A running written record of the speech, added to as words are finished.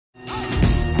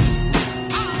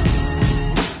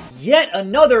Yet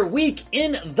another week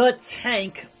in the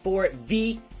tank for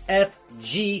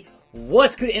VFG.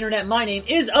 What's good, Internet? My name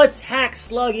is Attack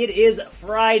Slug. It is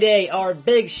Friday, our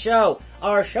big show,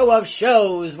 our show of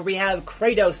shows, where we have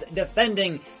Kratos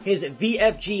defending his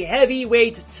VFG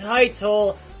heavyweight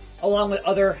title, along with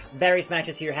other various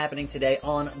matches here happening today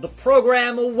on the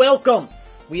program. Welcome!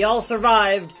 We all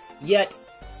survived yet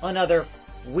another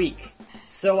week.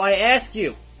 So I ask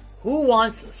you, who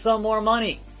wants some more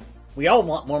money? We all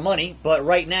want more money, but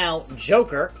right now,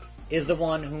 Joker is the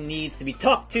one who needs to be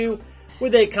talked to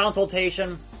with a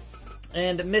consultation.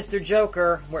 And Mr.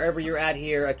 Joker, wherever you're at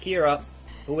here, Akira,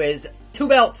 who is 2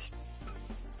 belts,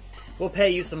 we'll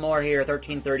pay you some more here,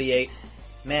 $13.38.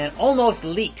 Man, almost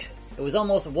leaked. It was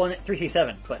almost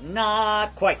 1,337, but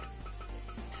not quite.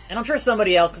 And I'm sure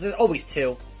somebody else, because there's always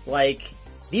two, like,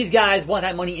 these guys want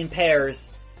that money in pairs.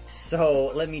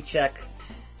 So, let me check.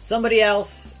 Somebody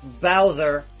else,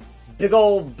 Bowser, big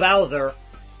old Bowser,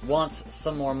 wants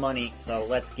some more money, so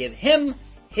let's give him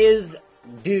his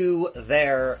due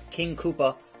there. King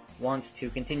Koopa wants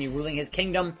to continue ruling his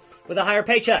kingdom with a higher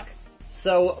paycheck.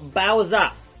 So,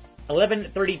 Bowser,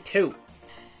 1132.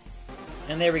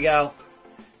 And there we go.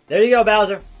 There you go,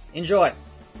 Bowser. Enjoy.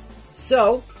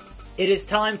 So, it is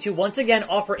time to once again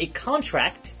offer a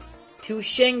contract to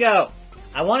Shingo.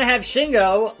 I want to have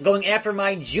Shingo going after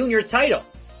my junior title.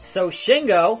 So,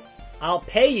 Shingo, I'll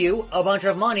pay you a bunch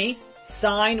of money.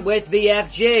 Sign with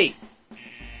VFG.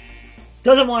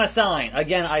 Doesn't want to sign.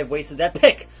 Again, I've wasted that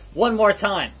pick one more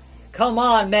time. Come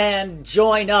on, man.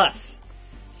 Join us.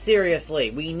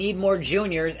 Seriously, we need more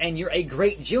juniors, and you're a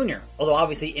great junior. Although,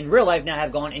 obviously, in real life now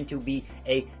have gone into be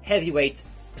a heavyweight.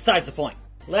 Besides the point.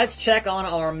 Let's check on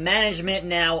our management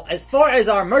now. As far as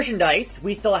our merchandise,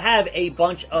 we still have a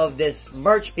bunch of this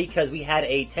merch because we had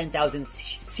a 10,000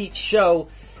 seat show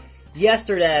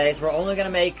yesterday, so we're only going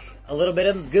to make a little bit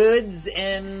of goods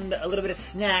and a little bit of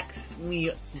snacks.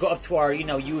 We go up to our,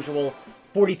 usual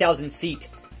 40,000 seat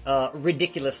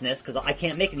ridiculousness, because I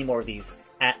can't make any more of these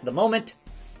at the moment.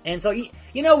 And so, you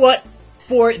know what?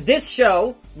 For this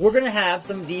show, we're going to have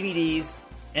some DVDs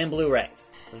and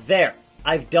Blu-rays. There.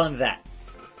 I've done that.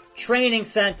 Training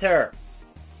center.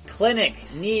 Clinic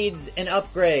needs an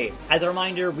upgrade. As a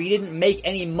reminder, we didn't make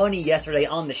any money yesterday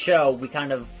on the show. We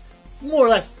kind of more or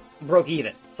less broke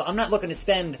even. So I'm not looking to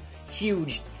spend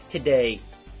huge today.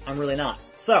 I'm really not.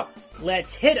 So,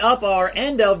 let's hit up our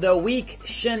end of the week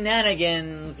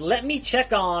shenanigans. Let me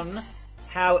check on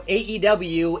how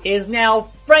AEW is now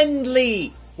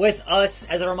friendly with us.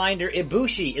 As a reminder,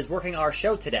 Ibushi is working our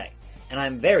show today, and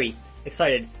I'm very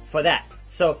excited for that.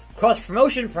 So,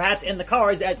 cross-promotion perhaps in the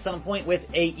cards at some point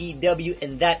with AEW,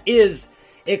 and that is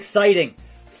exciting.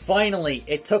 Finally,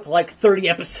 it took like 30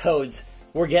 episodes.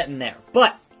 We're getting there.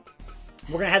 But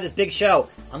we're going to have this big show.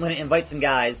 I'm going to invite some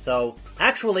guys. So,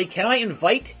 actually, can I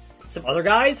invite some other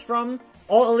guys from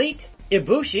All Elite?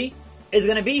 Ibushi is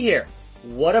going to be here.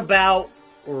 What about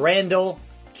Randall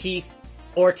Keith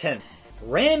Orton?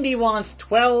 Randy wants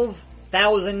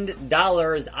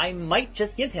 $12,000. I might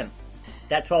just give him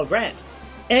that 12 grand.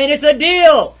 And it's a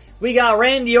deal! We got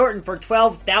Randy Orton for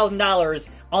 $12,000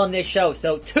 on this show.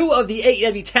 So 2 of the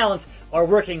AEW talents are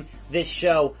working this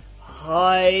show.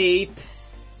 Hype!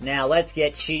 Now let's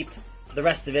get cheap for the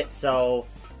rest of it. So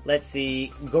let's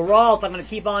see. Geralt, I'm going to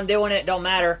keep on doing it. Don't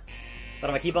matter. But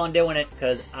I'm going to keep on doing it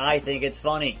because I think it's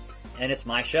funny. And it's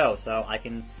my show, so I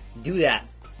can do that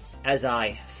as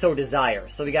I so desire.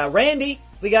 So we got Randy,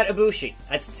 we got Ibushi.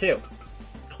 That's 2.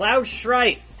 Cloud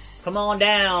Strife, come on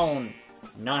down.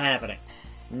 Not happening.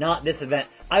 Not this event.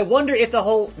 I wonder if the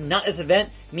whole not this event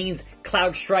means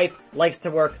Cloud Strife likes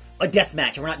to work a death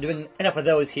match. And we're not doing enough of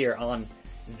those here on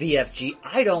VFG.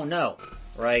 I don't know,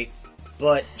 right?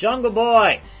 But Jungle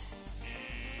Boy,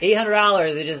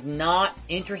 $800. They're just not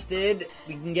interested.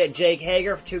 We can get Jake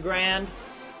Hager for $2 grand.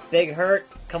 Big Hurt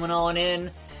coming on in.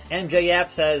 MJF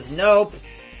says nope,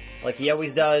 like he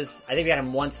always does. I think we got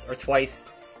him once or twice,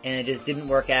 and it just didn't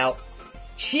work out.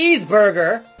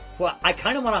 Cheeseburger, who I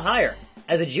kind of want to hire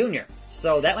as a junior.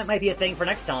 So that might be a thing for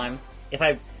next time, if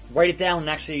I write it down and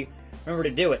actually remember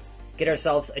to do it. Get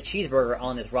ourselves a cheeseburger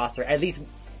on this roster. At least,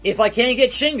 if I can't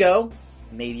get Shingo,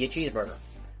 maybe a cheeseburger.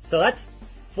 So that's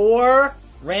 4,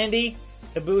 Randy,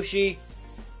 Ibushi,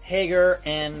 Hager,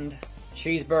 and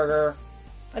cheeseburger.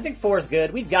 I think 4 is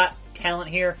good. We've got talent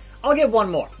here. I'll get 1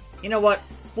 more. You know what?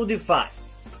 We'll do 5.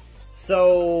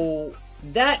 So,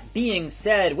 that being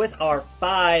said, with our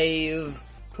 5,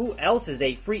 who else is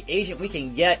a free agent we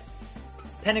can get?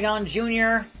 Pentagon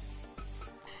Jr.?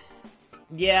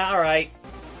 Yeah, alright.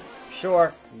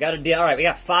 Sure. Got a deal. Alright, we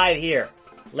got 5 here.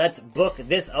 let's book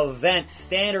this event.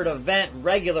 Standard event,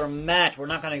 regular match. We're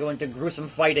not going to go into gruesome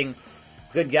fighting.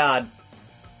 Good God.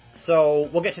 So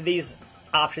we'll get to these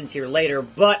options here later.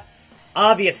 But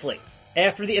obviously,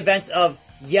 after the events of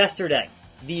yesterday,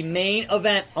 the main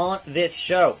event on this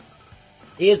show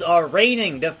is our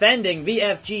reigning, defending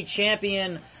VFG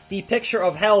champion, the Picture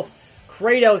of Health,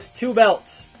 Kratos 2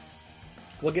 belts.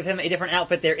 We'll give him a different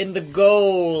outfit there in the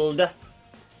gold.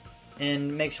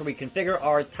 And make sure we configure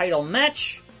our title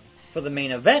match for the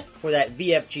main event for that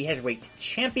VFG Heavyweight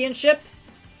Championship.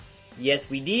 Yes,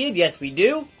 we did. Yes, we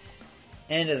do.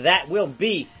 And that will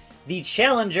be, the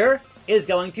challenger is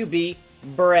going to be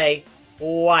Bray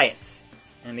Wyatt.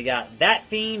 And we got that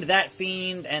Fiend,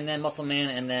 and then Muscle Man,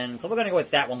 and then... So we're going to go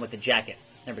with that one with the jacket.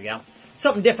 There we go.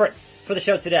 Something different for the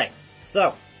show today.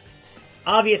 So,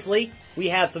 obviously, we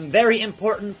have some very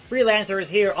important freelancers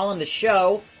here on the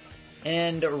show,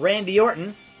 and Randy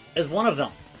Orton is one of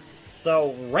them.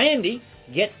 So, Randy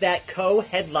gets that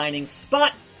co-headlining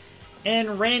spot,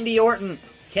 and Randy Orton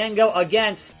can go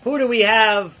against... Who do we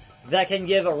have that can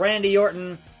give Randy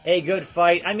Orton a good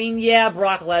fight? I mean, yeah,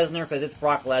 Brock Lesnar, because it's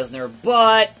Brock Lesnar,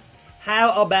 but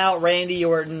how about Randy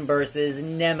Orton versus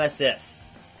Nemesis?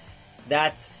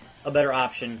 That's a better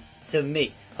option to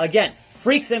me. Again,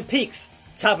 Freaks and Peaks,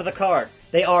 top of the card.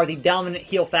 They are the dominant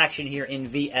heel faction here in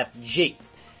VFG.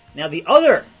 Now, the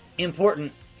other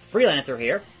important freelancer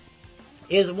here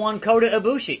is one Kota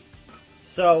Ibushi.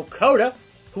 So, Kota,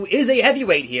 who is a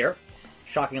heavyweight here,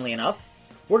 shockingly enough,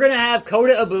 we're going to have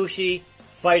Kota Ibushi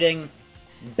fighting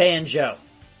Banjo.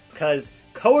 Because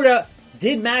Kota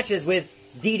did matches with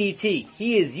DDT.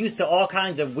 He is used to all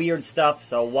kinds of weird stuff,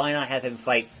 so why not have him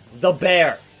fight the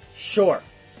Bear? Sure,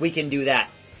 we can do that.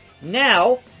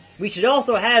 Now, we should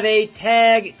also have a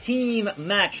tag team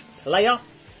match. Leia,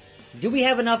 do we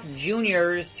have enough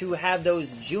juniors to have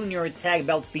those junior tag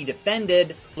belts be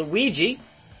defended? Luigi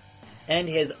and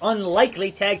his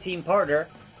unlikely tag team partner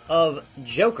of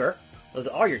Joker. Those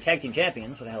are your tag team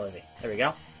champions. What the hell is he? There we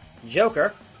go.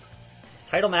 Joker.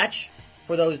 Title match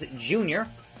for those junior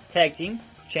tag team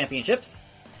championships.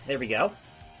 There we go.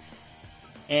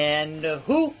 And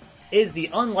who is the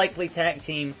unlikely tag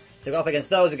team to go up against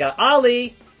those? We got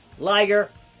Ali, Liger,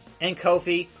 and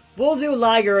Kofi. We'll do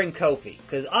Liger and Kofi,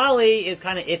 because Ali is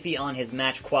kind of iffy on his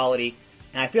match quality,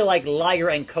 and I feel like Liger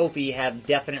and Kofi have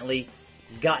definitely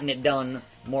gotten it done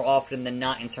more often than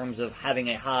not in terms of having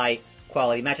a high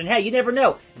quality match. And hey, you never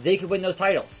know, they could win those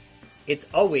titles. It's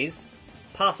always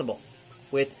possible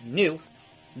with New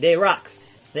Day Rocks.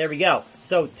 There we go.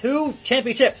 So 2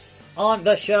 championships on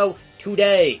the show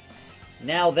today.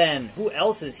 Now then, who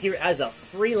else is here as a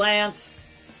freelance?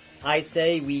 I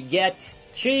say we get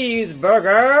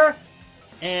Cheeseburger.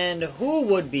 And who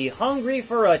would be hungry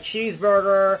for a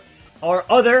cheeseburger? Our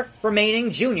other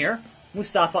remaining junior,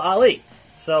 Mustafa Ali.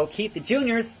 So keep the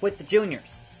juniors with the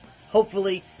juniors.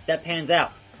 Hopefully that pans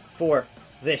out for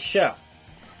this show.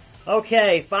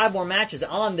 Okay, 5 more matches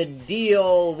on the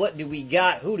deal. What do we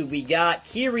got? Who do we got?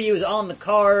 Kiryu's on the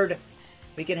card.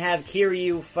 We can have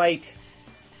Kiryu fight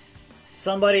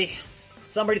somebody.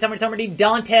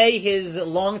 Dante, his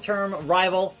long-term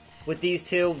rival with these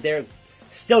two. They're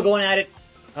still going at it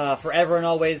forever and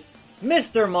always.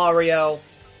 Mr. Mario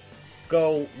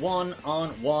go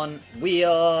one-on-one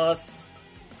with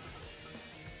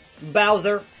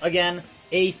Bowser. Again,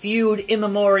 a feud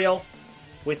immemorial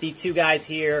with the two guys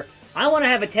here. I want to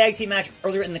have a tag team match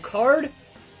earlier in the card,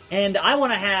 and I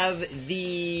want to have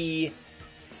the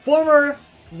former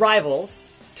rivals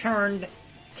turned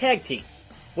tag team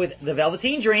with the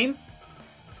Velveteen Dream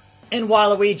and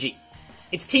Waluigi.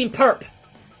 It's Team Perp,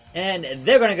 and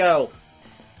they're going to go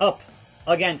up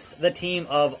against the team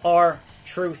of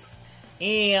R-Truth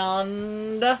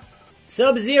and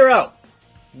Sub-Zero.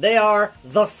 They are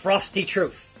the Frosty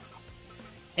Truth.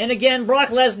 And again, Brock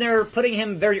Lesnar, putting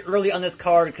him very early on this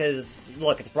card because,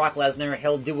 look, it's Brock Lesnar.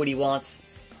 He'll do what he wants.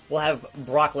 We'll have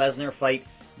Brock Lesnar fight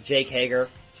Jake Hager.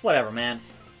 It's whatever, man.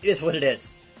 It is what it is.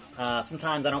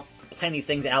 Sometimes I don't plan these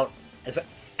things out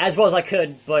as well as I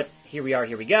could, but here we are,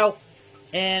 here we go.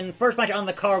 And first match on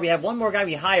the card, we have one more guy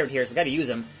we hired here, so we got to use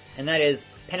him, and that is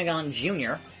Pentagon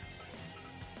Jr.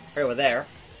 Right over there.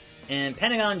 And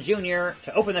Pentagon Jr.,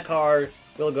 to open the card,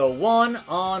 will go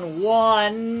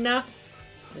one-on-one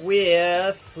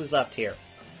with... Who's left here?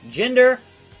 Jinder.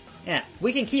 Yeah,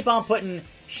 we can keep on putting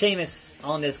Sheamus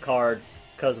on this card,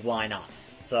 because why not?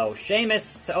 So,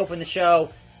 Sheamus to open the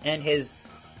show, and his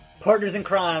partners in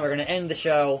crime are going to end the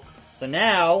show. So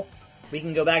now, we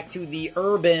can go back to the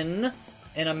Urban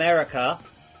in America,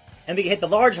 and we can hit the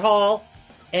large hall,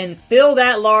 and fill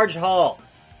that large hall.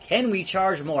 Can we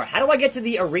charge more? How do I get to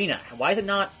the arena? Why is it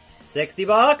not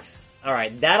 $60?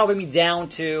 Alright, that'll bring me down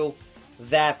to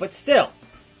that, but still,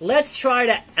 let's try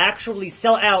to actually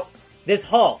sell out this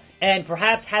haul, and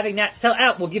perhaps having that sell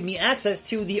out will give me access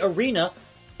to the arena,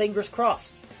 fingers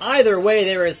crossed. Either way,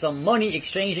 there is some money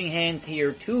exchanging hands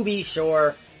here, to be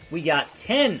sure. We got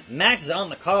 10 matches on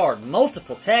the card,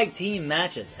 multiple tag team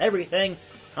matches, everything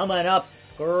coming up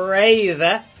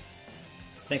gravy.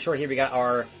 Make sure here we got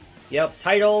our,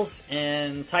 titles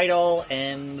and title,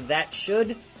 and that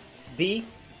should be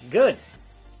good.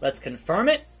 Let's confirm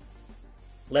it.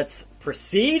 Let's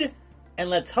proceed, and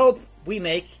let's hope we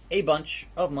make a bunch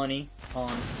of money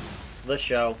on the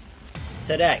show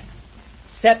today.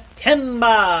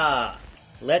 September!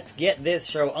 Let's get this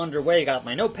show underway. Got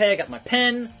my notepad, got my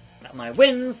pen, got my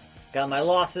wins, got my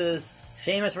losses.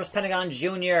 Sheamus vs. Pentagon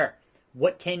Jr.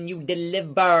 What can you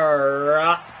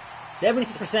deliver?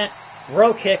 76%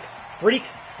 bro kick.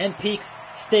 Freaks and Peaks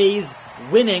stays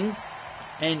winning.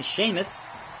 And Sheamus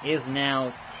is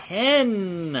now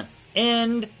 10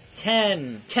 and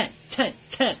 10.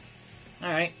 10.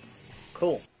 Alright,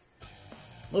 cool.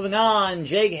 Moving on,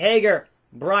 Jake Hager,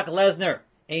 Brock Lesnar.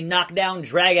 A knockdown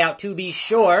dragout to be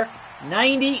sure.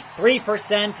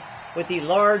 93% with the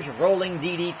large rolling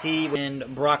DDT.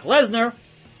 And Brock Lesnar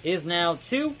is now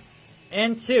 2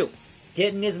 and 2.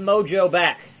 Getting his mojo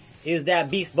back is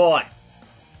that Beast Boy.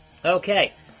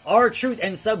 Okay, R-Truth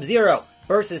and Sub-Zero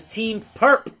versus Team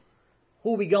Perp.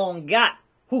 Who we gon' got?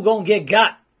 Who gon' get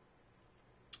got?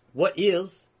 What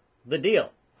is the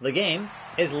deal? The game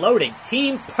is loading.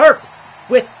 Team Perp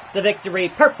with the victory.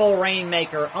 Purple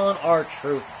Rainmaker on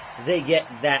R-Truth. They get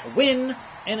that win,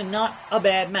 and not a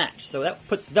bad match. So that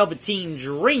puts Velveteen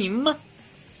Dream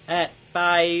at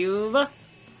 5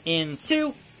 and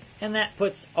 2, and that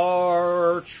puts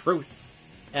R-Truth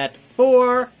at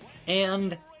 4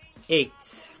 and 8.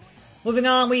 Moving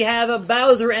on, we have a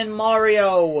Bowser and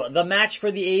Mario, the match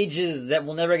for the ages that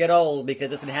will never get old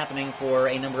because it's been happening for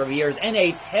a number of years, and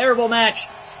a terrible match,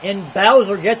 and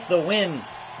Bowser gets the win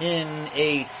in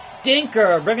a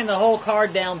stinker, bringing the whole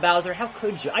card down. Bowser, how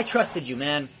could you? I trusted you,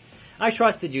 man. I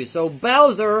trusted you. So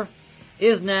Bowser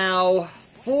is now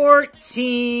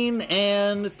 14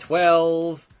 and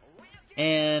 12,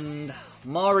 and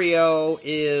Mario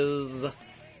is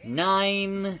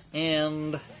 9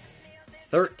 and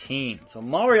 13. So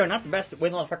Mario, not the best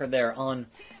win-loss record there on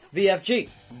VFG.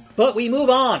 But we move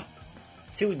on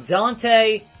to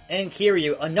Dante and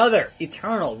Kiryu, another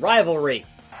eternal rivalry.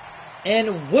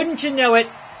 And wouldn't you know it,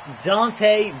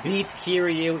 Dante beats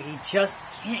Kiryu. He just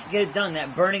can't get it done.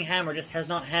 That Burning Hammer just has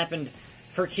not happened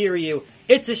for Kiryu.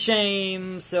 It's a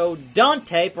shame. So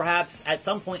Dante, perhaps at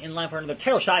some point in line for another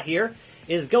title shot here,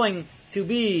 is going to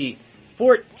be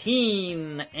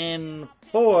 14 and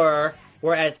 4,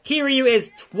 whereas Kiryu is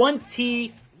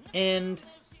 20 and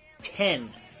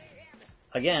 10.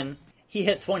 Again, he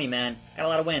hit 20, man. Got a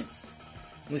lot of wins.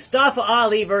 Mustafa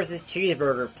Ali versus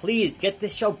Cheeseburger. Please, get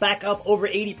this show back up over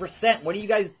 80%. What are you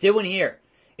guys doing here?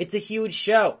 It's a huge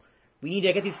show. We need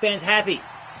to get these fans happy.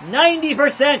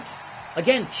 90%!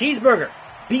 Again, Cheeseburger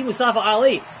beat Mustafa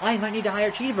Ali. I might need to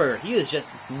hire Cheeseburger. He is just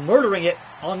murdering it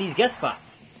on these guest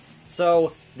spots.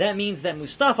 So, that means that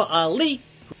Mustafa Ali,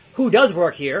 who does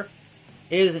work here,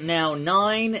 is now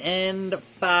 9 and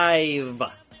 5.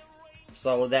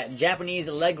 So, that Japanese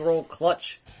leg roll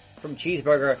clutch from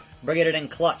Cheeseburger, bringing it in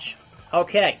clutch.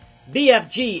 Okay,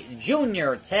 BFG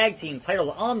Junior Tag Team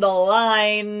titles on the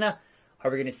line. Are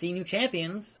we going to see new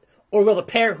champions? Or will the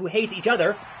pair who hate each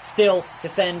other still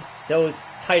defend those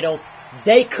titles?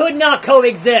 They could not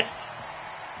coexist!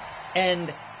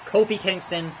 And Kofi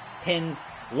Kingston pins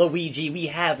Luigi. We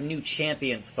have new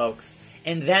champions, folks.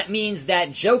 And that means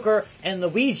that Joker and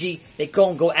Luigi, they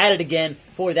gonna go at it again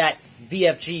for that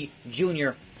VFG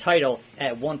Junior title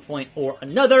at one point or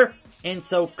another. And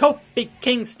so Kofi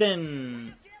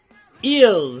Kingston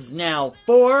is now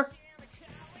 4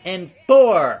 and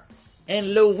 4.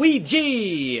 And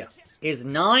Luigi is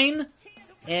 9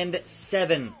 and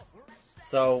 7.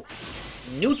 So,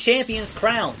 new champions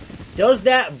crowned. Does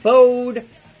that bode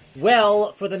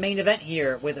well for the main event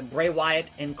here with Bray Wyatt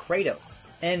and Kratos?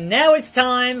 And now it's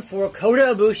time for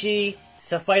Kota Ibushi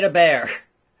to fight a bear.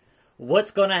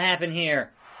 What's gonna happen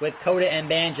here with Kota and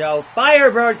Banjo?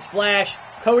 Firebird Splash.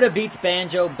 Kota beats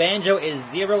Banjo. Banjo is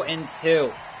 0 and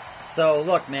 2. So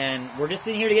look, man, we're just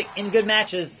in here to get in good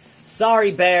matches.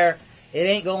 Sorry, Bear. It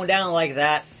ain't going down like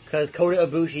that, because Kota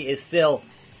Ibushi is still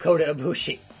Kota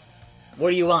Ibushi. What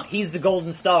do you want? He's the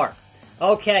golden star.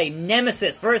 Okay,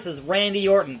 Nemesis versus Randy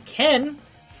Orton. Can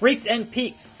Freaks and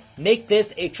Peaks make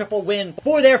this a triple win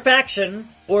for their faction,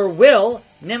 or will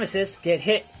Nemesis get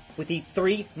hit with the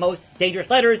 3 most dangerous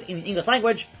letters in the English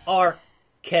language,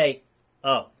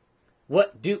 RKO.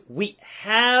 What do we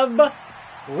have?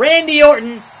 Randy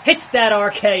Orton hits that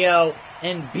RKO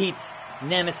and beats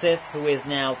Nemesis, who is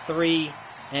now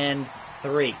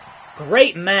 3-3.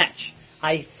 Great match.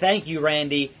 I thank you,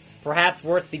 Randy. Perhaps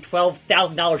worth the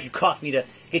 $12,000 you cost me to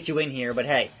get you in here, but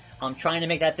hey, I'm trying to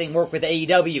make that thing work with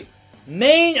AEW.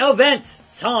 Main event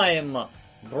time.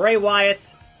 Bray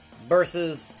Wyatt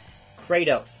versus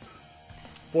Kratos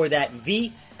for that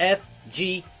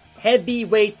VFG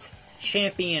Heavyweight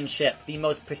Championship, the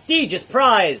most prestigious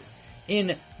prize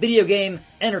in video game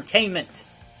entertainment.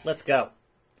 Let's go.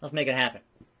 Let's make it happen.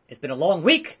 It's been a long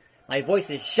week. My voice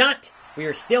is shot. We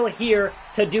are still here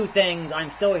to do things.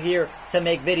 I'm still here to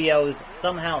make videos.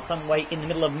 Somehow, some way, in the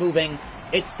middle of moving.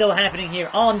 It's still happening here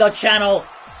on the channel.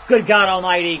 Good God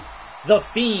Almighty. The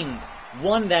Fiend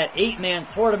won that 8-man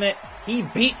tournament. He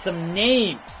beat some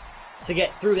names to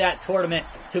get through that tournament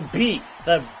to be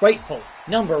the rightful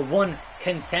 #1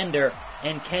 contender.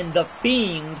 And can the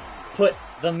Fiend put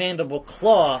the mandible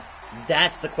claw?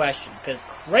 That's the question. Because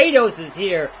Kratos is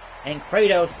here, and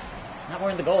Kratos, not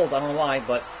wearing the gold, I don't know why,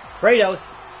 but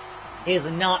Kratos is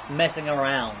not messing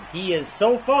around. He has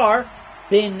so far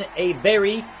been a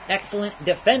very excellent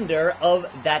defender of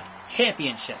that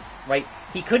championship, right?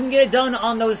 He couldn't get it done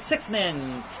on those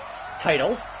 6-man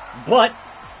titles, but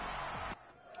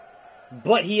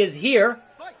he is here.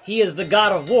 He is the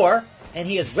God of War, and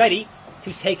he is ready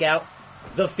to take out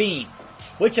the Fiend.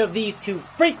 Which of these two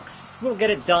freaks will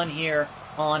get it done here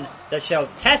on the show?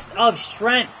 Test of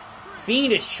strength.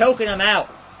 Fiend is choking him out.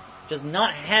 Just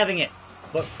not having it.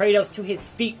 But Kratos to his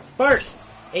feet first.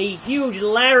 A huge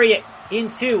lariat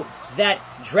into that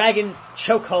dragon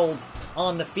chokehold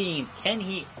on the Fiend. Can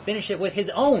he finish it with his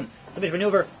own submission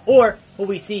maneuver? Or will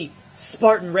we see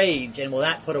Spartan Rage? And will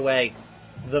that put away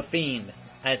the Fiend?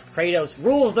 As Kratos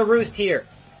rules the roost here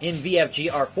in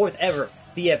VFG, our 4th ever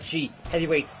VFG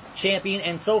Heavyweight Champion.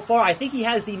 And so far, I think he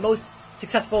has the most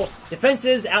successful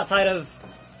defenses outside of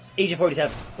Agent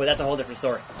 47. But that's a whole different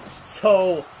story.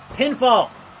 So, pinfall.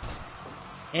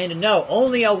 And no,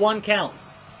 only a 1 count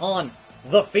on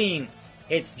the Fiend.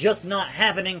 It's just not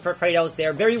happening for Kratos.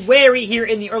 They're very wary here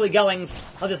in the early goings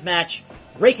of this match.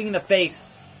 Raking the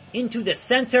face into the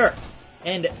center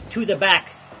and to the back.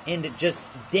 And just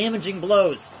damaging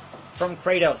blows from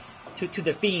Kratos to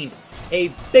the Fiend. A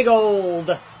big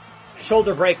old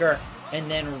shoulder breaker. And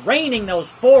then raining those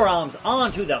forearms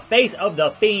onto the face of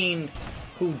the Fiend,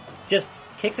 who just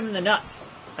kicks him in the nuts.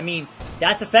 I mean,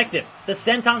 that's effective. The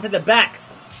senton to the back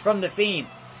from the Fiend.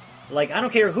 Like, I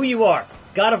don't care who you are,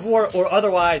 God of War or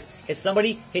otherwise, if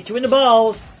somebody hits you in the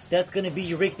balls, that's going to be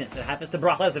your weakness. It happens to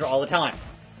Brock Lesnar all the time.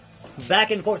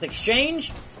 Back and forth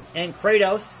exchange, and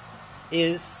Kratos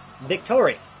is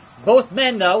victorious. Both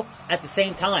men, though, at the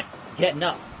same time, getting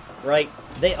up, right?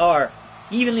 They are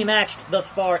evenly matched thus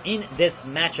far in this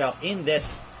matchup, in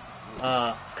this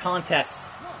contest.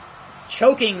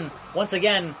 Choking, once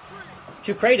again,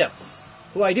 to Kratos,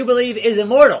 who I do believe is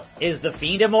immortal. Is the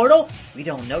Fiend immortal? We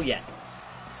don't know yet.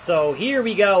 So here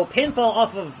we go. Pinfall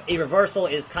off of a reversal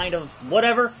is kind of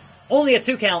whatever. Only a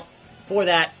 2 count for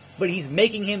that, but he's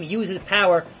making him use his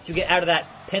power to get out of that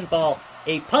pinfall.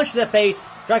 A punch to the face,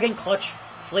 dragon clutch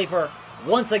sleeper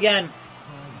once again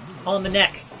on the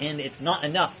neck, and it's not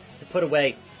enough to put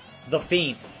away the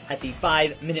Fiend at the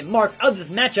 5-minute mark of this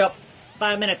matchup.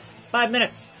 5 minutes. 5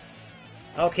 minutes.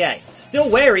 Okay, still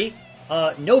wary.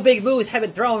 No big moves have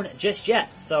been thrown just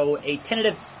yet, so a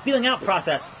tentative feeling out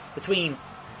process between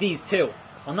these two.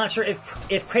 I'm not sure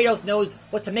if Kratos knows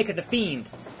what to make of the Fiend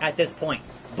at this point.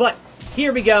 But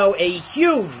here we go, a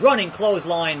huge running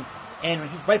clothesline, and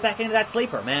he's right back into that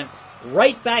sleeper, man.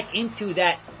 Right back into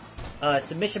that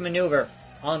submission maneuver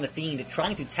on the Fiend,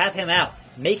 trying to tap him out,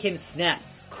 make him snap,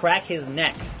 crack his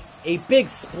neck. A big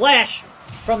splash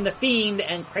from the Fiend,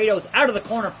 and Kratos out of the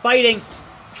corner fighting.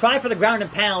 Tried for the ground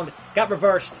and pound, got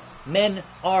reversed. Men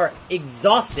are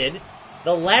exhausted.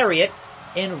 The lariat,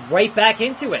 and right back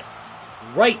into it.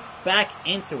 Right back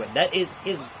into it. That is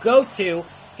his go-to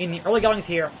in the early goings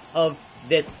here of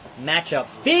this matchup.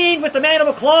 Fiend with the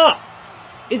mandible claw!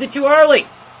 Is it too early?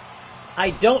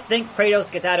 I don't think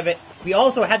Kratos gets out of it. We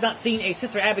also have not seen a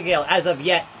Sister Abigail as of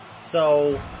yet.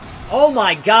 So, oh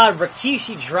my god,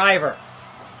 Rikishi Driver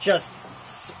just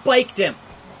spiked him.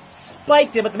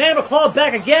 Spiked him, but the mandible claw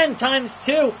back again,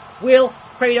 ×2. Will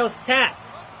Kratos tap?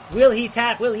 Will he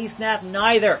tap? Will he snap?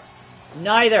 Neither.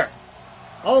 Neither.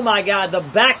 Oh my god, the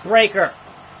backbreaker.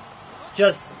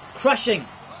 Just crushing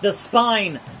the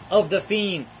spine of the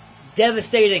Fiend.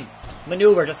 Devastating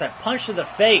maneuver, just a punch to the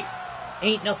face.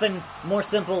 Ain't nothing more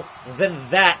simple than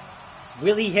that.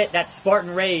 Will he hit that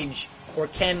Spartan Rage, or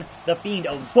can the Fiend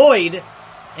avoid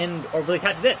or will he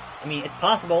tap to this? I mean, it's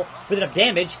possible, with enough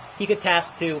damage, he could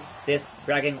tap to this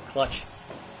Dragon Clutch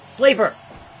Sleeper.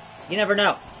 You never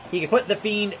know. He could put the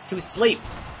Fiend to sleep.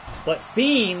 But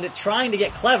Fiend, trying to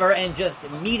get clever and just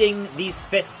meeting these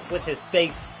fists with his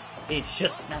face, is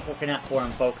just not working out for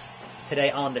him, folks,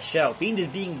 today on the show. Fiend is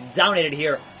being dominated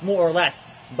here, more or less,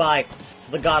 by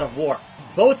the God of War.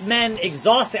 Both men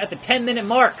exhausted at the 10-minute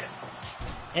mark.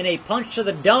 And a punch to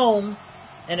the dome,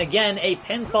 and again, a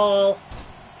pinfall,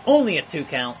 only a 2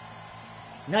 count.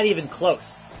 Not even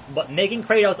close. But making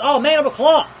Kratos, oh, Mandible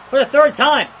Claw, for the third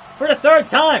time. For the third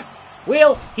time.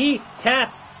 Will he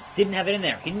tap? Didn't have it in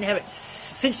there. He didn't have it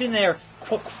cinched in there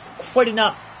quite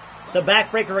enough. The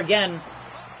backbreaker again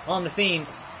on the Fiend.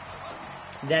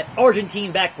 That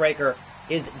Argentine backbreaker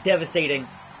is devastating.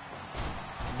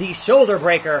 The shoulder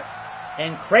breaker.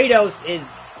 And Kratos is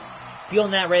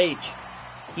feeling that rage.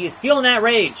 He is feeling that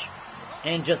rage.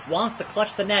 And just wants to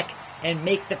clutch the neck and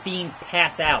make the Fiend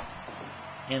pass out.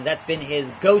 And that's been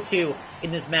his go-to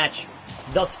in this match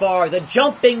thus far. The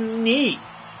jumping knee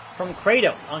from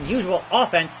Kratos. Unusual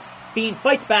offense. Fiend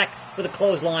fights back with a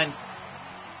clothesline.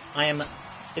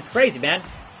 It's crazy, man.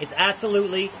 It's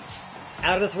absolutely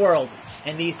out of this world.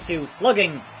 And these two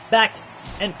slugging back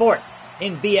and forth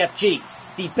in BFG.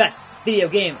 The best video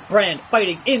game brand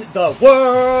fighting in the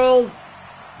world.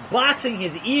 Boxing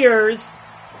his ears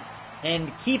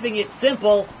and keeping it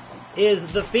simple is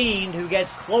the Fiend, who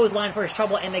gets clothesline for his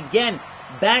trouble. And again,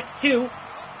 back to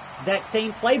that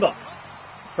same playbook.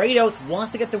 Kratos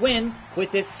wants to get the win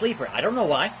with this sleeper. I don't know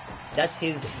why. That's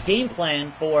his game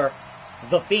plan for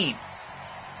the Fiend,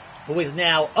 who is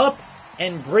now up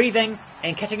and breathing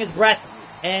and catching his breath.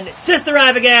 And Sister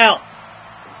Abigail!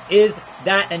 Is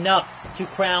that enough to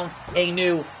crown a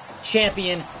new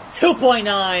champion?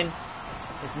 2.9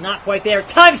 is not quite there.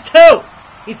 Times 2!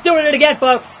 He's doing it again,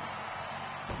 folks.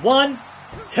 1,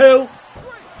 2,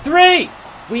 3.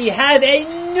 We have a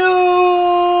new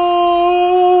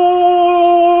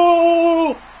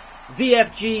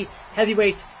VFG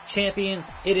Heavyweight Champion.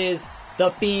 It is the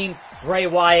Fiend, Bray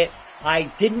Wyatt. I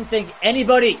didn't think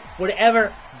anybody would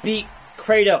ever beat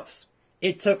Kratos.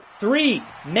 It took 3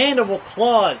 Mandible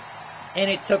Claws, and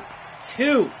it took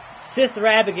 2 Sister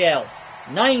Abigails.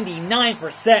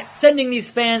 99%, sending these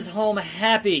fans home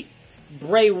happy.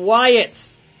 Bray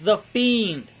Wyatt, the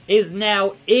Fiend, is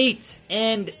now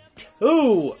 8-2,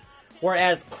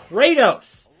 whereas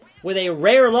Kratos, with a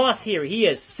rare loss here, he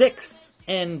is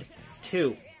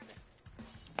 6-2.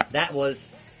 That was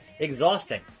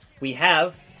exhausting. We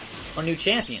have a new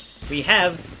champion. We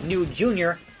have new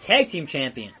junior tag team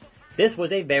champions. This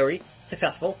was a very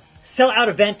successful sell-out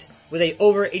event with a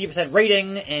over 80%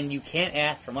 rating, and you can't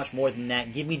ask for much more than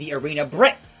that. Give me the arena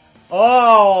break.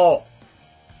 Oh!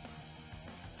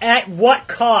 At what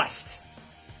cost?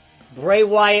 Bray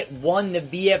Wyatt won the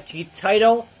BFG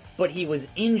title, but he was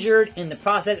injured in the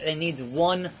process and needs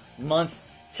 1 month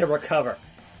to recover.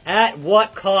 At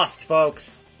what cost,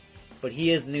 folks? But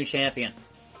he is the new champion.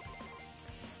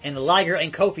 And Liger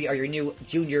and Kofi are your new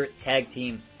junior tag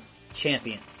team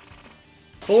champions.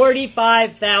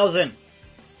 45,000.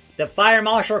 The Fire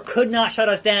Marshal could not shut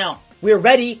us down. We're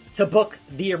ready to book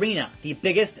the arena, the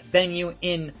biggest venue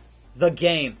in the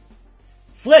game.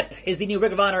 Flip is the new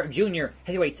Ring of Honor Junior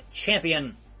Heavyweight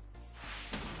Champion.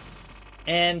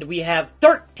 And we have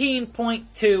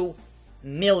 $13.2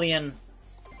 million.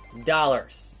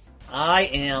 I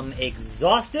am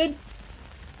exhausted.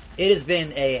 It has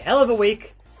been a hell of a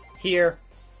week here.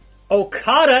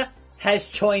 Okada has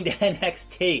joined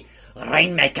NXT.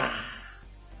 Rainmaker.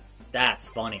 That's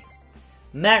funny.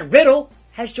 Matt Riddle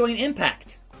has joined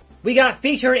Impact. We got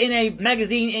featured in a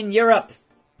magazine in Europe.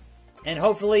 And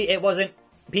hopefully it wasn't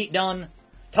Pete Dunne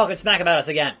talking smack about us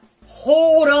again.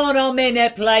 Hold on a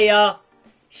minute, player.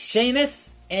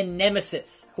 Sheamus and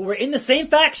Nemesis, who were in the same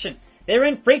faction, they're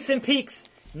in Freaks and Peaks,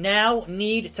 now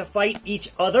need to fight each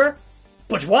other?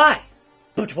 But why?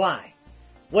 But why?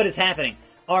 What is happening?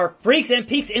 Are Freaks and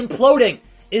Peaks imploding?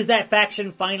 Is that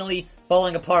faction finally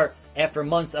falling apart after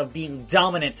months of being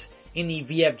dominant in the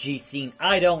VFG scene?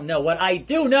 I don't know. What I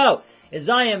do know is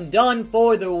I am done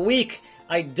for the week.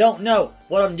 I don't know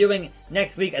what I'm doing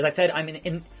next week. As I said, I'm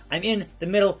in the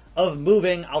middle of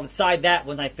moving. I'll decide that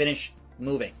when I finish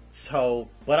moving. So,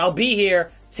 but I'll be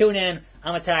here. Tune in.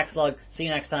 I'm Attack Slug. See you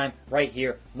next time right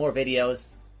here. More videos.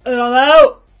 And I'm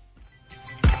out!